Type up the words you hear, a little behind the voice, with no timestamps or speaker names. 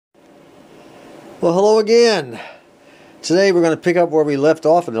Well, hello again. Today we're going to pick up where we left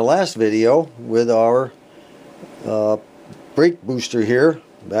off in the last video with our brake booster here,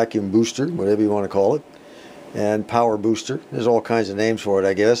 vacuum booster, whatever you want to call it, and power booster. There's all kinds of names for it,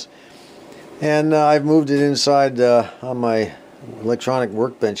 I guess. And I've moved it inside on my electronic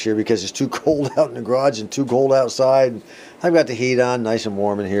workbench here because it's too cold out in the garage and too cold outside. I've got the heat on, nice and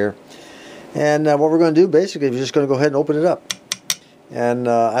warm in here. And what we're going to do basically is just going to go ahead and open it up. And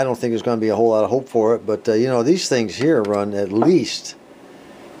I don't think there's going to be a whole lot of hope for it, but you know, these things here run at least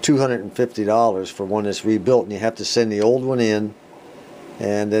 $250 for one that's rebuilt, and you have to send the old one in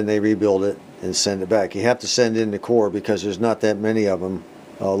and then they rebuild it and send it back. You have to send in the core because there's not that many of them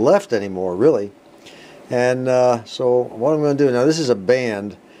left anymore, really. And so what I'm going to do now, this is a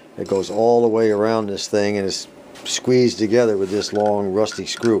band that goes all the way around this thing and is squeezed together with this long rusty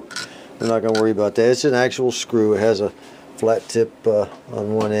screw. I'm not going to worry about that. It's an actual screw. It has a flat tip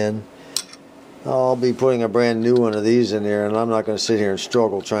on one end. I'll be putting a brand new one of these in there, and I'm not going to sit here and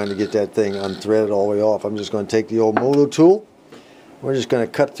struggle trying to get that thing unthreaded all the way off. I'm just going to take the old moto tool. We're just going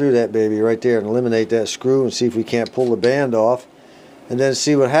to cut through that baby right there and eliminate that screw and see if we can't pull the band off and then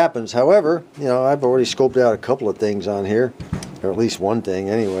see what happens. However, you know, I've already scoped out a couple of things on here, or at least one thing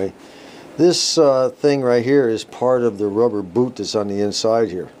anyway. This thing right here is part of the rubber boot that's on the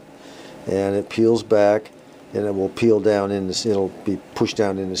inside here, and it peels back and it will peel down in this. It'll be pushed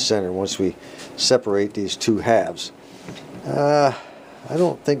down in the center once we separate these two halves. I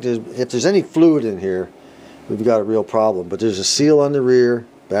don't think if there's any fluid in here, we've got a real problem. But there's a seal on the rear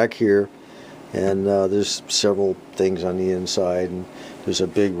back here, and there's several things on the inside, and there's a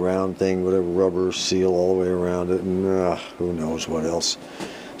big round thing with a rubber seal all the way around it, and who knows what else.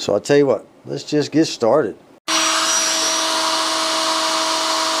 So I'll tell you what, let's just get started.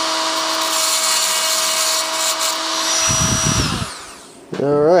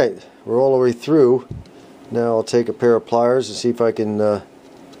 Alright, we're all the way through. Now I'll take a pair of pliers and see if I can, oh,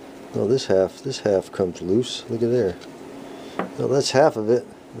 this half comes loose. Look at there. Well, that's half of it.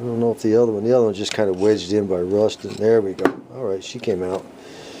 I don't know if the other one's just kind of wedged in by rust. And there we go. Alright, she came out.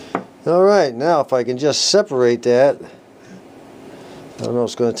 Alright, now if I can just separate that, I don't know,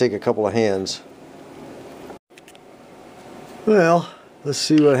 it's going to take a couple of hands. Well, let's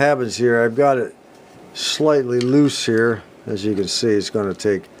see what happens here. I've got it slightly loose here. As you can see, it's going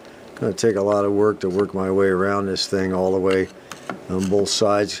to take a lot of work to work my way around this thing all the way on both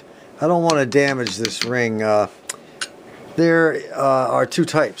sides. I don't want to damage this ring. There are two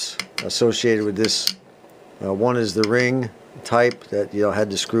types associated with this. One is the ring type that, you know,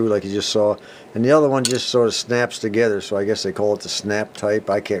 had the screw like you just saw, and the other one just sort of snaps together. So I guess they call it the snap type.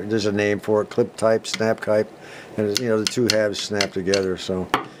 I can't. There's a name for it: clip type, snap type, and you know, the two halves snap together. So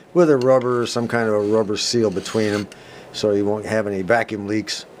with a rubber or some kind of a rubber seal between them, so you won't have any vacuum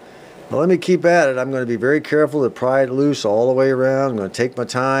leaks. Well, let me keep at it. I'm going to be very careful to pry it loose all the way around. I'm going to take my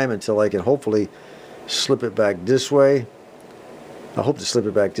time until I can hopefully slip it back this way. I hope to slip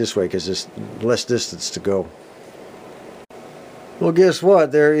it back this way because there's less distance to go. Well, guess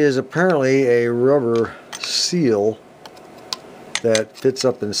what? There is apparently a rubber seal that fits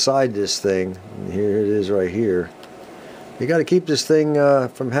up inside this thing. And here it is right here. You got to keep this thing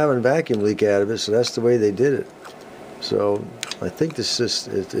from having a vacuum leak out of it, so that's the way they did it. So I think this is,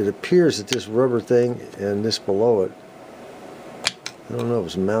 it appears that this rubber thing and this below it, I don't know if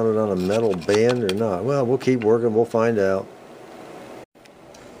it's mounted on a metal band or not. Well, we'll keep working, we'll find out.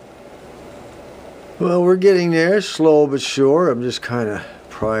 Well, we're getting there, slow but sure. I'm just kind of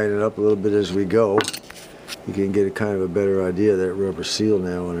prying it up a little bit as we go. You can get a kind of a better idea of that rubber seal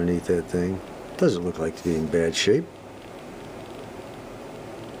now underneath that thing. Doesn't look like to be in bad shape.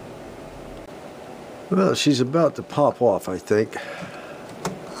 Well, she's about to pop off, I think.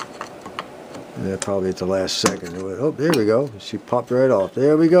 Yeah, probably at the last second. Oh, there we go. She popped right off.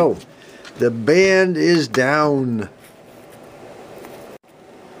 There we go. The band is down.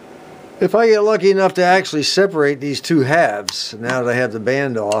 If I get lucky enough to actually separate these two halves, now that I have the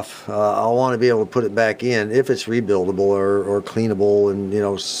band off, I'll want to be able to put it back in if it's rebuildable or cleanable and you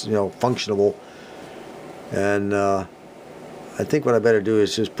know functionable. And I think what I better do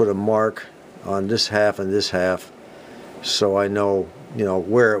is just put a mark on this half and this half, so I know, you know,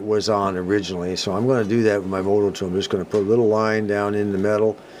 where it was on originally. So I'm going to do that with my moto tool. I'm just going to put a little line down in the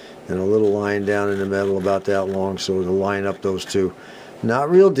metal and a little line down in the metal about that long, so to line up those two. Not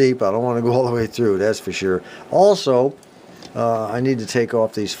real deep. I don't want to go all the way through, that's for sure. Also, I need to take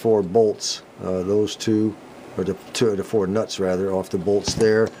off these four bolts, those two, or the four nuts rather, off the bolts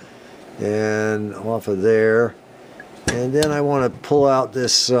there and off of there. And then I want to pull out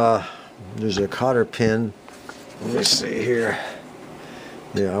this. There's a cotter pin. Let me see here.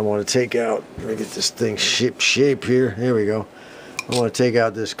 Yeah, I want to take out, let me get this thing shape here. There we go. I want to take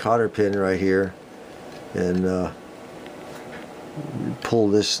out this cotter pin right here and pull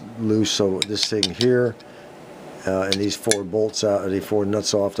this loose, so this thing here and these 4 bolts out, or these 4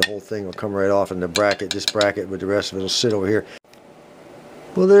 nuts off, the whole thing will come right off, and the bracket, this bracket with the rest of it will sit over here.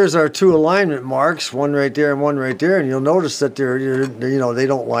 Well, there's our 2 alignment marks, one right there and one right there, and you'll notice that they're, you know, they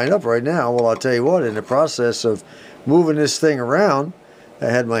don't line up right now. Well, I'll tell you what, in the process of moving this thing around, I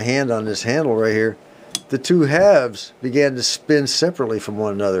had my hand on this handle right here, the 2 halves began to spin separately from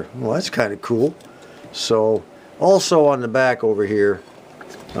one another. Well, that's kind of cool. So, also on the back over here,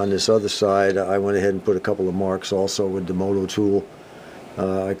 on this other side, I went ahead and put a couple of marks also with the moto tool.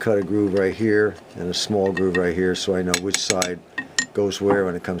 I cut a groove right here and a small groove right here, so I know which side goes where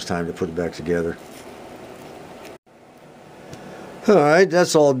when it comes time to put it back together. Alright,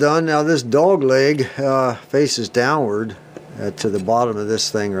 that's all done. Now this dog leg faces downward to the bottom of this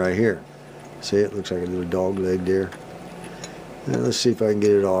thing right here. See, it looks like a little dog leg there. Now let's see if I can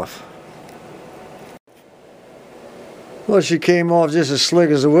get it off. Well, she came off just as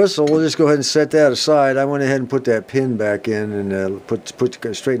slick as a whistle. We'll just go ahead and set that aside. I went ahead and put that pin back in and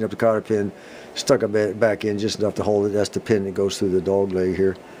straighten up the cotter pin, stuck it back in just enough to hold it. That's the pin that goes through the dog leg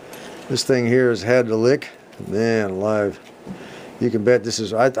here. This thing here has had the lick. Man alive. You can bet this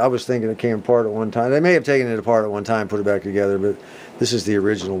is, I was thinking it came apart at one time. They may have taken it apart at one time, put it back together, but this is the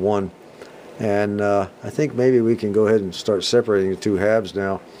original one. And I think maybe we can go ahead and start separating the 2 halves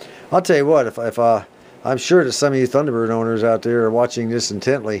now. I'll tell you what, if I'm sure that some of you Thunderbird owners out there are watching this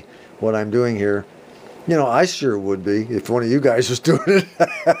intently, what I'm doing here. You know, I sure would be if one of you guys was doing it.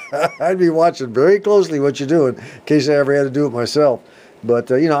 I'd be watching very closely what you're doing in case I ever had to do it myself. But,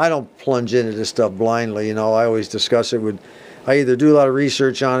 you know, I don't plunge into this stuff blindly. You know, I always discuss it with, I either do a lot of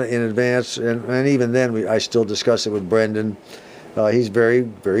research on it in advance, and even then I still discuss it with Brendan. He's very,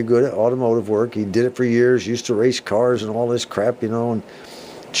 very good at automotive work. He did it for years, used to race cars and all this crap, you know, and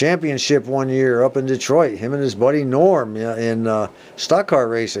championship one year up in Detroit, him and his buddy Norm in stock car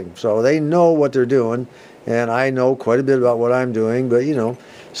racing. So they know what they're doing, and I know quite a bit about what I'm doing. But you know,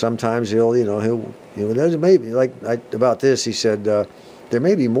 sometimes he'll there's maybe about this. He said there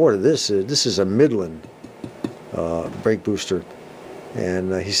may be more to this. This is a Midland brake booster,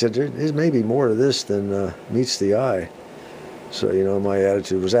 and he said there may be more to this than meets the eye. So you know, my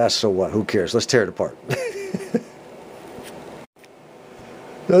attitude was, so what? Who cares? Let's tear it apart.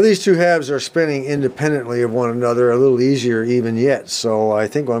 Now these 2 halves are spinning independently of one another, a little easier even yet. So I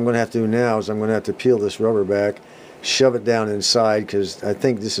think what I'm going to have to do now is I'm going to have to peel this rubber back, shove it down inside, because I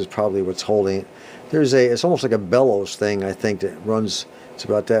think this is probably what's holding it. It's almost like a bellows thing, I think, that runs, it's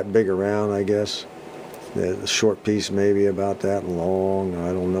about that big around, I guess. The short piece maybe about that long,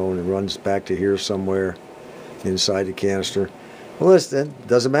 I don't know, and it runs back to here somewhere inside the canister. Well, it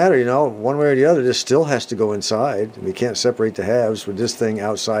doesn't matter, you know, one way or the other, this still has to go inside. We can't separate the halves with this thing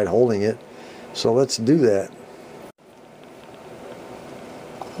outside holding it. So let's do that.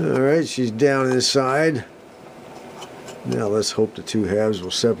 Alright, she's down inside. Now let's hope the 2 halves will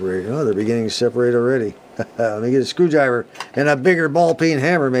separate. Oh, they're beginning to separate already. Let me get a screwdriver and a bigger ball peen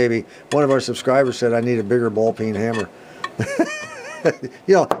hammer maybe. One of our subscribers said I need a bigger ball peen hammer.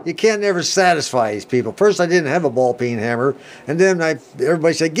 You know, you can't never satisfy these people. First, I didn't have a ball peen hammer, and then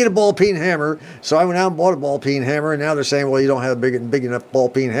everybody said, get a ball peen hammer. So I went out and bought a ball peen hammer, and now they're saying, well, you don't have a big enough ball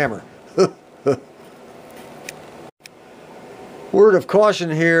peen hammer. Word of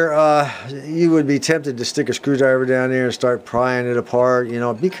caution here, you would be tempted to stick a screwdriver down there and start prying it apart. You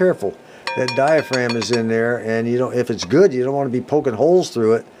know, be careful. That diaphragm is in there, and you don't, if it's good, you don't want to be poking holes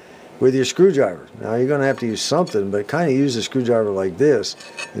through it with your screwdriver. Now you're going to have to use something, but kind of use a screwdriver like this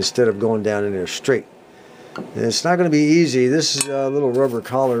instead of going down in there straight. And it's not going to be easy. This is a little rubber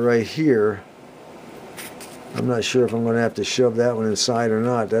collar right here. I'm not sure if I'm going to have to shove that one inside or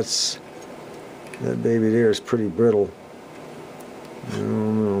not. That baby there is pretty brittle. I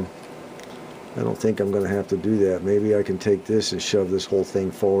don't know. I don't think I'm going to have to do that. Maybe I can take this and shove this whole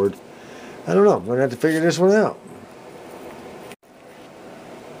thing forward. I don't know. I'm going to have to figure this one out.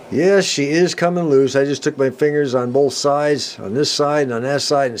 Yes, she is coming loose. I just took my fingers on both sides, on this side and on that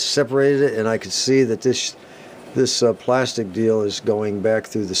side, and separated it, and I could see that this plastic deal is going back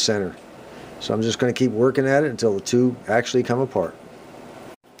through the center. So I'm just going to keep working at it until the 2 actually come apart.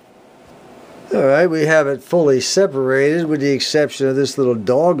 Alright, we have it fully separated with the exception of this little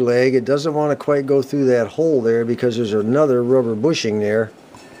dog leg. It doesn't want to quite go through that hole there because there's another rubber bushing there.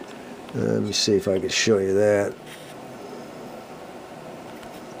 Let me see if I can show you that.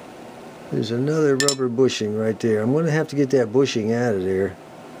 There's another rubber bushing right there. I'm going to have to get that bushing out of there.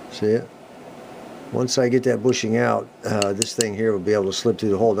 See it? Once I get that bushing out, this thing here will be able to slip through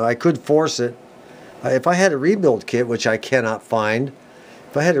the hole. Now I could force it. If I had a rebuild kit, which I cannot find,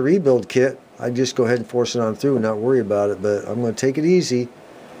 if I had a rebuild kit, I'd just go ahead and force it on through and not worry about it. But I'm going to take it easy,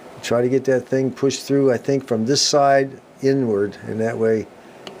 try to get that thing pushed through, I think, from this side inward, and that way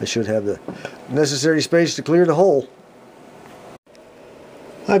I should have the necessary space to clear the hole.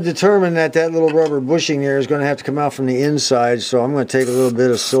 I've determined that that little rubber bushing there is going to have to come out from the inside, so I'm going to take a little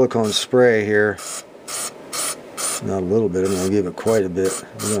bit of silicone spray here. Not a little bit, I'm going to give it quite a bit.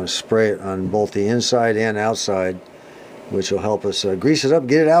 I'm going to spray it on both the inside and outside, which will help us grease it up,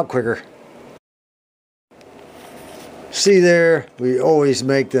 get it out quicker. See there, we always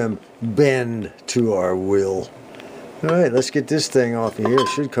make them bend to our will. Alright, let's get this thing off of here. It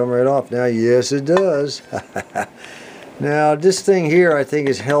should come right off now. Yes, it does. Now, this thing here I think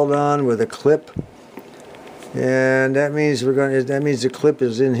is held on with a clip. And that means the clip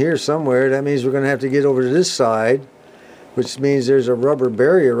is in here somewhere. That means we're going to have to get over to this side, which means there's a rubber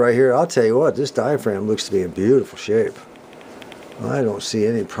barrier right here. I'll tell you what, this diaphragm looks to be in beautiful shape. I don't see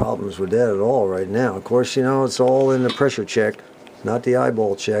any problems with that at all right now. Of course, you know, it's all in the pressure check, not the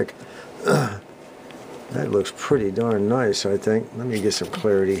eyeball check. That looks pretty darn nice, I think. Let me get some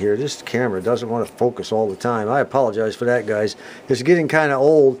clarity here. This camera doesn't want to focus all the time. I apologize for that, guys. It's getting kind of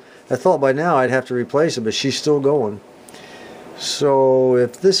old. I thought by now I'd have to replace it, but she's still going. So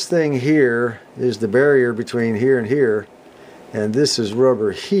if this thing here is the barrier between here and here, and this is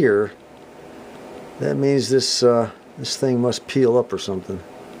rubber here, that means this thing must peel up or something.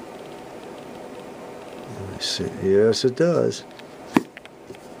 Let me see. Yes, it does.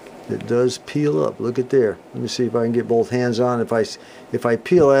 It does peel up. Look at there. Let me see if I can get both hands on. If I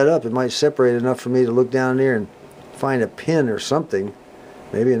peel that up, it might separate enough for me to look down there and find a pin or something.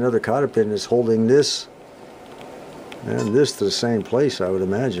 Maybe another cotter pin is holding this and this to the same place, I would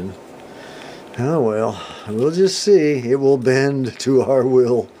imagine. Oh well, we'll just see. It will bend to our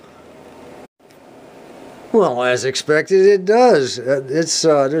will. Well, as expected, it does. There's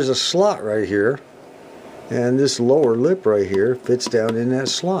a slot right here, and this lower lip right here fits down in that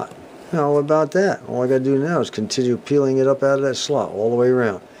slot. How about that? All I got to do now is continue peeling it up out of that slot all the way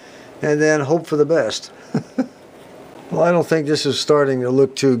around, and then hope for the best. Well, I don't think this is starting to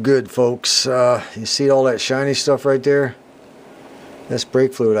look too good, folks. You see all that shiny stuff right there? That's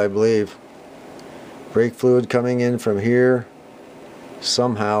brake fluid, I believe. Brake fluid coming in from here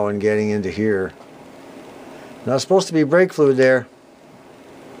somehow and getting into here. Not supposed to be brake fluid there.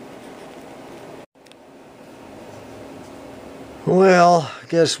 Well,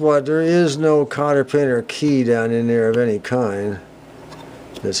 guess what? There is no cotter pin or key down in there of any kind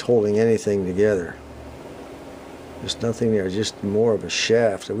that's holding anything together. There's nothing there, just more of a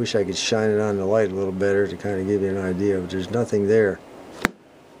shaft. I wish I could shine it on the light a little better to kind of give you an idea, but there's nothing there.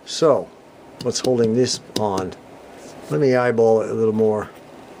 So, what's holding this on? Let me eyeball it a little more.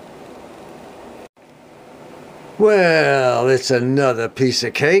 Well, it's another piece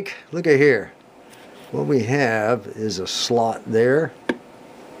of cake. Look at here. What we have is a slot there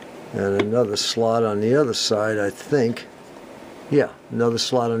and another slot on the other side, I think. Yeah, another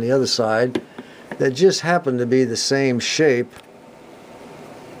slot on the other side that just happened to be the same shape.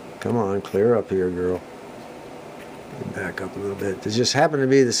 Come on, clear up here, girl. Back up a little bit. They just happen to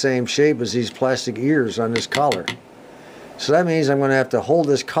be the same shape as these plastic ears on this collar. So that means I'm going to have to hold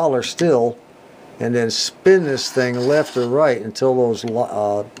this collar still and then spin this thing left or right until those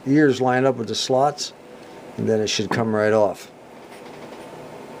ears line up with the slots, and then it should come right off.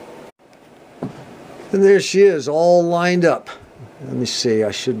 And there she is, all lined up. Let me see, I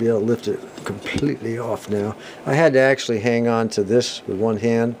should be able to lift it completely off now. I had to actually hang on to this with one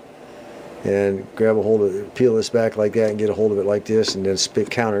hand and grab a hold of it, peel this back like that and get a hold of it like this, and then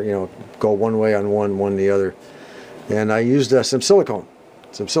counter, you know, go one way on one the other. And I used some silicone.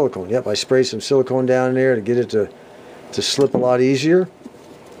 Yep, I sprayed some silicone down there to get it to slip a lot easier.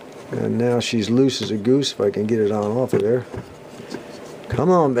 And now she's loose as a goose if I can get it on off of there. Come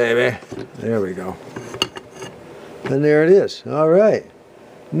on, baby. There we go. And there it is. All right.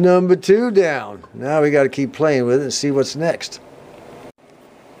 Number 2 down. Now we got to keep playing with it and see what's next.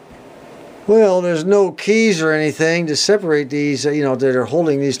 Well, there's no keys or anything to separate these, you know, that are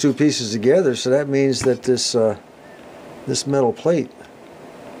holding these two pieces together. So that means that this metal plate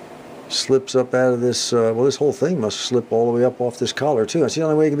slips up out of this, well, this whole thing must slip all the way up off this collar too. That's the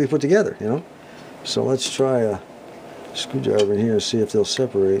only way it can be put together, you know. So let's try a screwdriver in here and see if they'll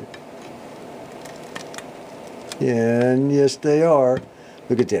separate. And yes, they are.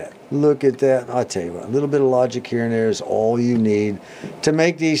 Look at that. Look at that. I'll tell you what, a little bit of logic here and there is all you need to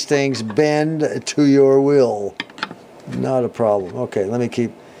make these things bend to your will. Not a problem. Okay, let me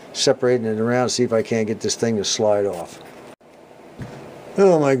keep separating it around, see if I can't get this thing to slide off.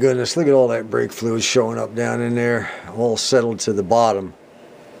 Oh my goodness, look at all that brake fluid showing up down in there, all settled to the bottom,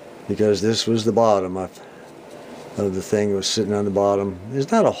 because this was the bottom of the thing. It was sitting on the bottom. There's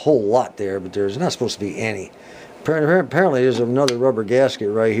not a whole lot there, but there's not supposed to be any. Apparently there's another rubber gasket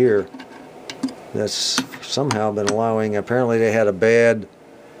right here that's somehow been allowing, apparently they had a bad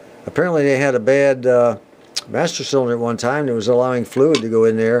master cylinder at one time that was allowing fluid to go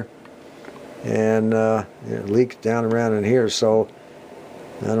in there, and it leaked down around in here, so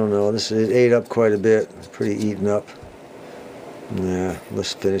I don't know, it ate up quite a bit. It's pretty eaten up. Yeah,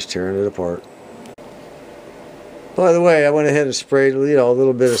 let's finish tearing it apart. By the way, I went ahead and sprayed, a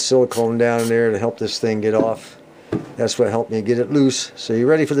little bit of silicone down in there to help this thing get off. That's what helped me get it loose. So you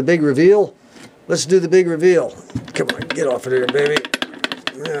ready for the big reveal? Let's do the big reveal. Come on, get off of there, baby.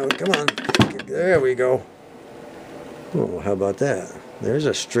 Now, come on. There we go. Oh, how about that? There's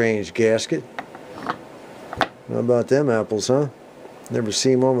a strange gasket. How about them apples, huh? Never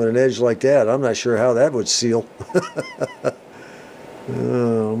seen one with an edge like that. I'm not sure how that would seal.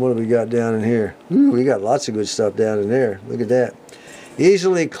 What do we got down in here? Ooh, we got lots of good stuff down in there. Look at that.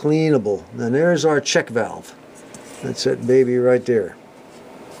 Easily cleanable. And there's our check valve. That's that baby right there.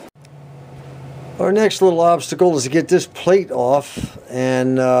 Our next little obstacle is to get this plate off,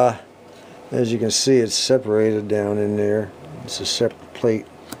 and as you can see, it's separated down in there. It's a separate plate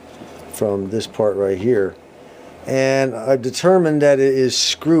from this part right here. And I've determined that it is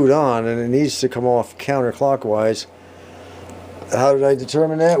screwed on and it needs to come off counterclockwise. How did I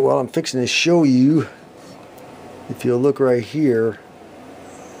determine that? Well, I'm fixing to show you. If you'll look right here,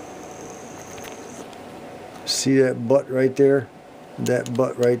 see that butt right there? That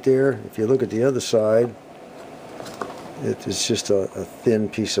butt right there? If you look at the other side, it's just a thin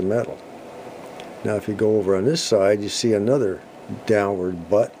piece of metal. Now if you go over on this side, you see another downward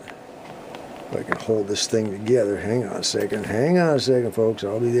butt. If I can hold this thing together. Hang on a second. Hang on a second, folks.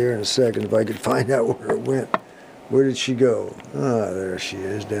 I'll be there in a second if I can find out where it went. Where did she go? Ah, there she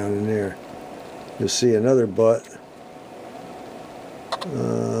is, down in there. You'll see another butt.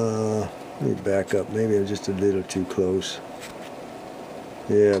 Let me back up. Maybe I'm just a little too close.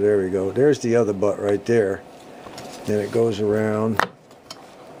 Yeah, there we go. There's the other butt right there. Then it goes around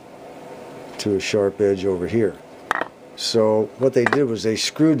to a sharp edge over here. So what they did was they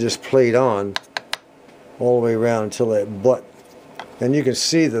screwed this plate on all the way around until that butt. And you can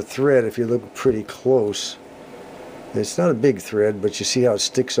see the thread if you look pretty close. It's not a big thread, but you see how it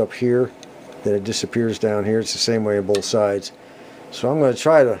sticks up here, then it disappears down here. It's the same way on both sides. So I'm going to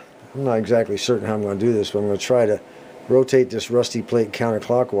try to, I'm not exactly certain how I'm going to do this, but I'm going to try to rotate this rusty plate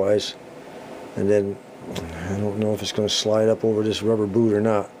counterclockwise, and then I don't know if it's going to slide up over this rubber boot or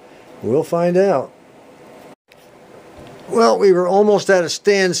not. We'll find out. Well, we were almost at a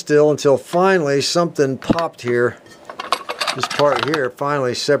standstill until finally something popped here. This part here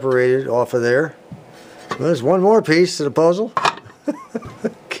finally separated off of there. Well, there's one more piece to the puzzle.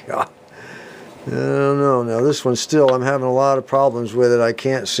 God. I don't know. Now this one still, I'm having a lot of problems with it. I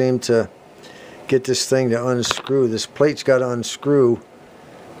can't seem to get this thing to unscrew. This plate's got to unscrew,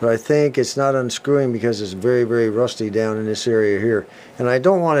 but I think it's not unscrewing because it's very, very rusty down in this area here. And I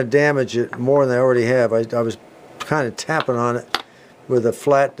don't want to damage it more than I already have. I was kind of tapping on it with a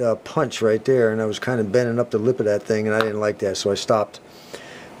flat punch right there, and I was kind of bending up the lip of that thing, and I didn't like that, so I stopped.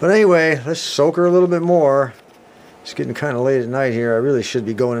 But anyway, let's soak her a little bit more. It's getting kind of late at night here. I really should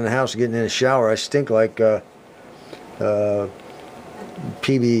be going in the house and getting in a shower. I stink like PB,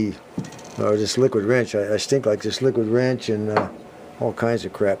 or this liquid wrench. I stink like this liquid wrench and all kinds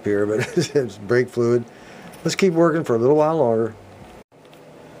of crap here, but it's brake fluid. Let's keep working for a little while longer.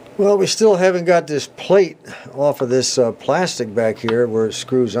 Well, we still haven't got this plate off of this plastic back here where it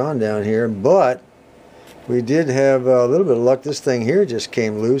screws on down here, but we did have a little bit of luck. This thing here just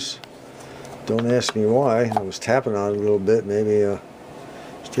came loose. Don't ask me why. I was tapping on it a little bit. Maybe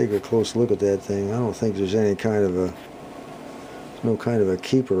let's take a close look at that thing. I don't think there's any kind of a, no kind of a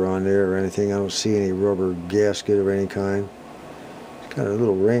keeper on there or anything. I don't see any rubber gasket of any kind. It's got a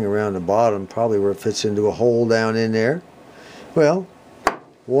little ring around the bottom, probably where it fits into a hole down in there. Well,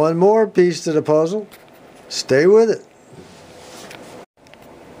 one more piece to the puzzle. Stay with it.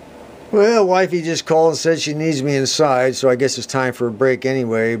 Well, wifey just called and said she needs me inside, so I guess it's time for a break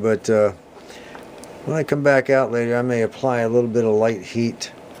anyway, but when I come back out later, I may apply a little bit of light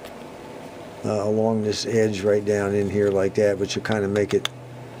heat along this edge right down in here like that, which will kind of make it,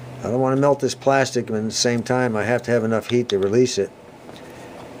 I don't want to melt this plastic, but at the same time I have to have enough heat to release it.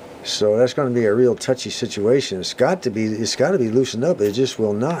 So that's going to be a real touchy situation. It's got to be loosened up. It just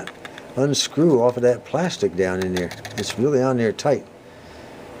will not unscrew off of that plastic down in there. It's really on there tight.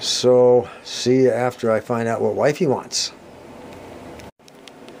 So, see you after I find out what wifey wants.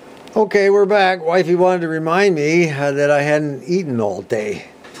 Okay, we're back. Wifey wanted to remind me that I hadn't eaten all day.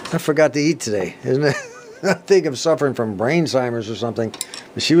 I forgot to eat today, isn't it? I think I'm suffering from brain-Alzheimer's or something.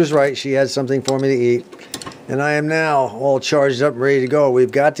 But she was right. She had something for me to eat. And I am now all charged up and ready to go.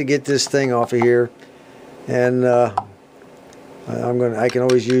 We've got to get this thing off of here. And I can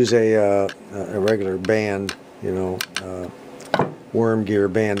always use a regular band, you know, worm gear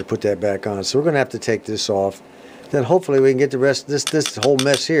band to put that back on. So we're going to have to take this off. Then hopefully we can get the rest of this whole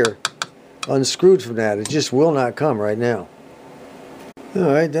mess here unscrewed from that. It just will not come right now.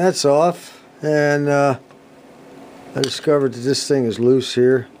 Alright, that's off. And I discovered that this thing is loose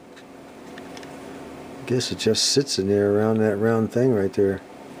here. I guess it just sits in there around that round thing right there.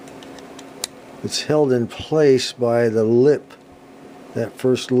 It's held in place by the lip, that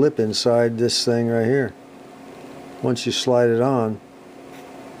first lip inside this thing right here. Once you slide it on,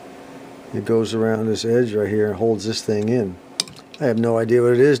 it goes around this edge right here and holds this thing in. I have no idea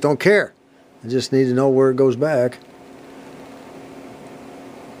what it is, don't care. I just need to know where it goes back.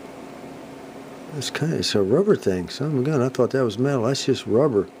 It's a rubber thing. Son of a gun, I thought that was metal. That's just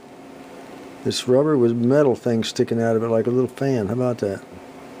rubber. This rubber with metal thing sticking out of it like a little fan. How about that?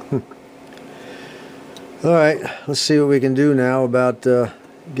 Alright, let's see what we can do now about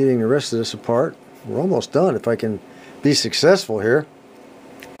getting the rest of this apart. We're almost done if I can be successful here.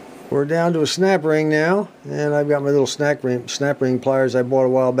 We're down to a snap ring now, and I've got my little snap ring pliers I bought a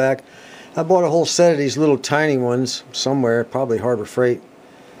while back. I bought a whole set of these little tiny ones somewhere, probably Harbor Freight.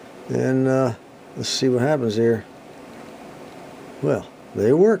 And let's see what happens here. Well,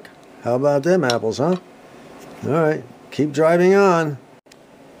 they work. How about them apples, huh? Alright, keep driving on.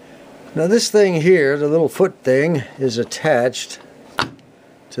 Now this thing here, the little foot thing, is attached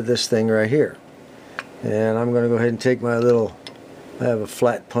to this thing right here. And I'm going to go ahead and take my little, I have a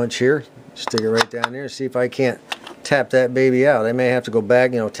flat punch here, stick it right down there, see if I can't tap that baby out. I may have to go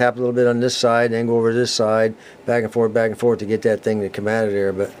back, you know, tap a little bit on this side, then go over to this side, back and forth to get that thing to come out of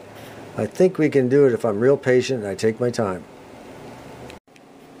there. But I think we can do it if I'm real patient and I take my time.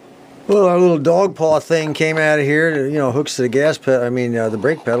 Well, our little dog paw thing came out of here, you know, hooks to the gas pedal, the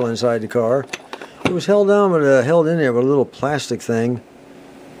brake pedal inside the car. It was held down, but held in there with a little plastic thing.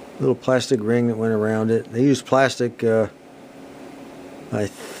 Little plastic ring that went around it. They used plastic, I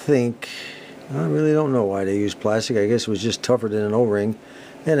think, I really don't know why they used plastic. I guess it was just tougher than an O-ring.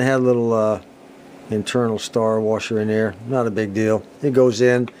 And it had a little internal star washer in there. Not a big deal. It goes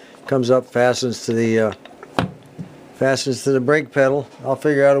in, comes up, fastens to the brake pedal. I'll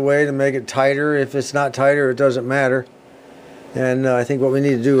figure out a way to make it tighter. If it's not tighter, it doesn't matter. And I think what we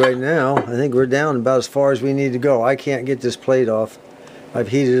need to do right now, I think we're down about as far as we need to go. I can't get this plate off. I've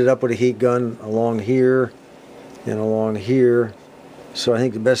heated it up with a heat gun along here and along here. So I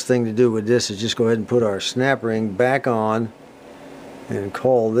think the best thing to do with this is just go ahead and put our snap ring back on and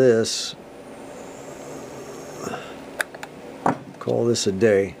call this a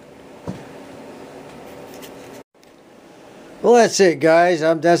day. Well, that's it, guys.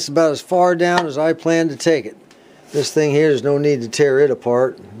 That's about as far down as I plan to take it. This thing here, there's no need to tear it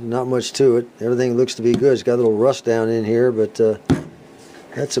apart. Not much to it. Everything looks to be good. It's got a little rust down in here, but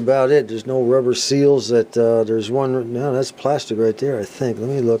that's about it. There's no rubber seals. There's one. No, that's plastic right there, I think. Let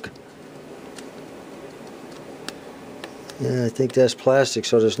me look. Yeah, I think that's plastic.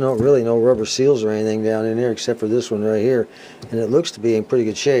 So there's really no rubber seals or anything down in there except for this one right here, and it looks to be in pretty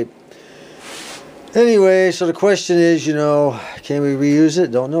good shape. Anyway, so the question is, you know, can we reuse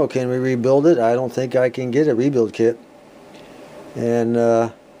it? Don't know. Can we rebuild it? I don't think I can get a rebuild kit. And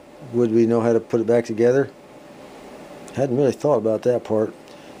would we know how to put it back together? Hadn't really thought about that part.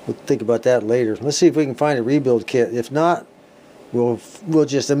 We'll think about that later. Let's see if we can find a rebuild kit. If not, we'll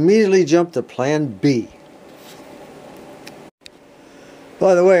just immediately jump to plan B.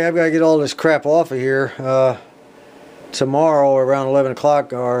 By the way, I've got to get all this crap off of here. Tomorrow around 11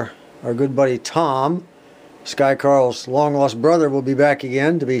 o'clock, our good buddy Tom, Sky Carl's long-lost brother, will be back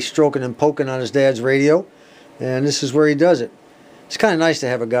again to be stroking and poking on his dad's radio. And this is where he does it. It's kind of nice to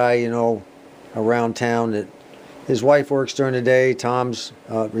have a guy, you know, around town that his wife works during the day. Tom's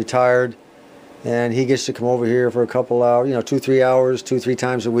retired, and he gets to come over here for a couple hours, you know, 2-3 hours, 2-3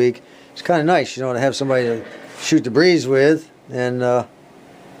 times a week. It's kind of nice, you know, to have somebody to shoot the breeze with and,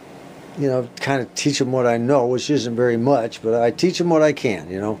 you know, kind of teach him what I know, which isn't very much, but I teach him what I can,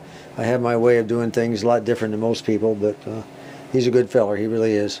 you know. I have my way of doing things a lot different than most people, but he's a good feller. He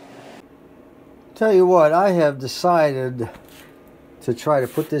really is. Tell you what, I have decided to try to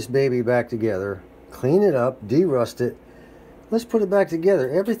put this baby back together, clean it up, de-rust it, let's put it back together.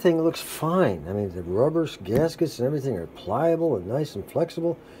 Everything looks fine. I mean, the rubber gaskets and everything are pliable and nice and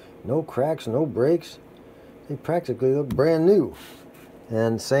flexible. No cracks, no breaks. They practically look brand new.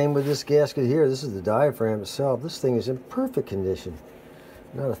 And same with this gasket here. This is the diaphragm itself. This thing is in perfect condition.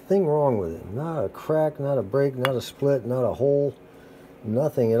 Not a thing wrong with it. Not a crack, not a break, not a split, not a hole.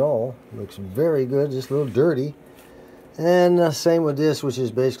 Nothing at all. Looks very good, just a little dirty. And same with this, which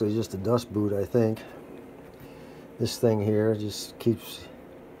is basically just a dust boot, I think. This thing here just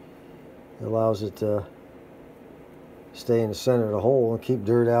allows it to stay in the center of the hole and keep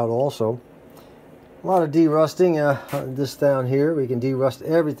dirt out also. A lot of derusting. This down here, we can derust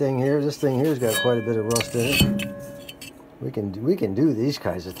everything here. This thing here's got quite a bit of rust in it. We can do these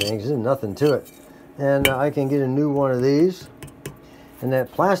kinds of things. There's nothing to it. And I can get a new one of these. And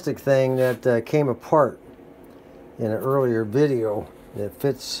that plastic thing that came apart in an earlier video that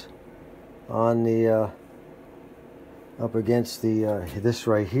fits on the up against the this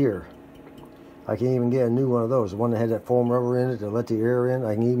right here. I can even get a new one of those. The one that had that foam rubber in it to let the air in.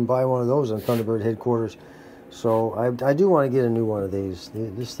 I can even buy one of those on Thunderbird headquarters. So I do want to get a new one of these.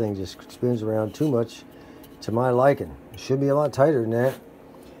 This thing just spins around too much to my liking. It should be a lot tighter than that.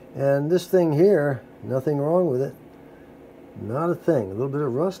 And this thing here, nothing wrong with it. Not a thing. A little bit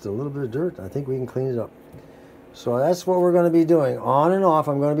of rust, a little bit of dirt. I think we can clean it up. So that's what we're going to be doing. On and off,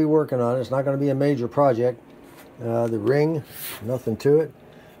 I'm going to be working on it. It's not going to be a major project. The ring, nothing to it.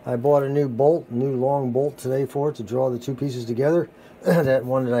 I bought a new bolt, new long bolt today for it to draw the two pieces together. That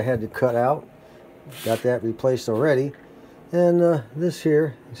one that I had to cut out. Got that replaced already. And this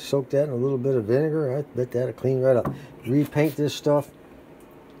here, soaked that in a little bit of vinegar. I bet that'll clean right up. Repaint this stuff.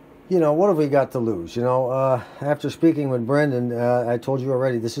 You know, what have we got to lose? You know, after speaking with Brendan, I told you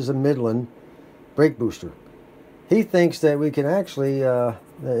already, this is a Midland brake booster. He thinks that we can actually,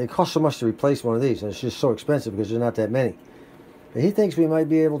 it costs so much to replace one of these, and it's just so expensive because there's not that many. But he thinks we might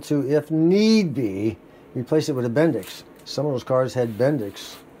be able to, if need be, replace it with a Bendix. Some of those cars had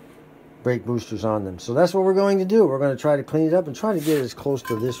Bendix brake boosters on them. So that's what we're going to do. We're going to try to clean it up and try to get it as close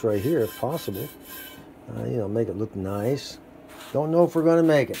to this right here if possible. You know, make it look nice. Don't know if we're going to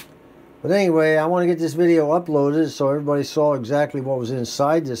make it. But anyway, I want to get this video uploaded so everybody saw exactly what was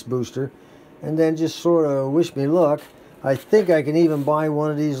inside this booster. And then just sort of wish me luck. I think I can even buy one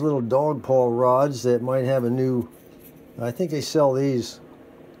of these little dog paw rods that might have a new... I think they sell these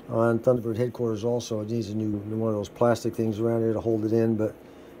on Thunderbird headquarters also. It needs a new one of those plastic things around here to hold it in, but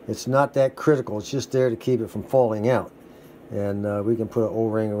it's not that critical. It's just there to keep it from falling out. And we can put an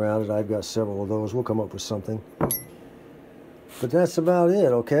O-ring around it. I've got several of those. We'll come up with something. But that's about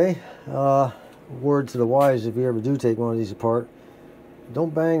it, okay? Word to the wise, if you ever do take one of these apart,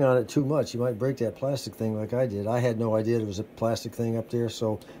 don't bang on it too much. You might break that plastic thing like I did. I had no idea there was a plastic thing up there.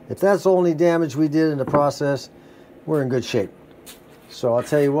 So if that's the only damage we did in the process, we're in good shape. So I'll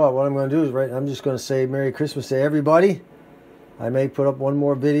tell you what I'm going to do is I'm just going to say Merry Christmas to everybody. I may put up one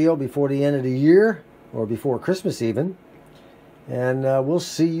more video before the end of the year or before Christmas even. And we'll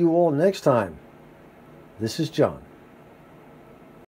see you all next time. This is John.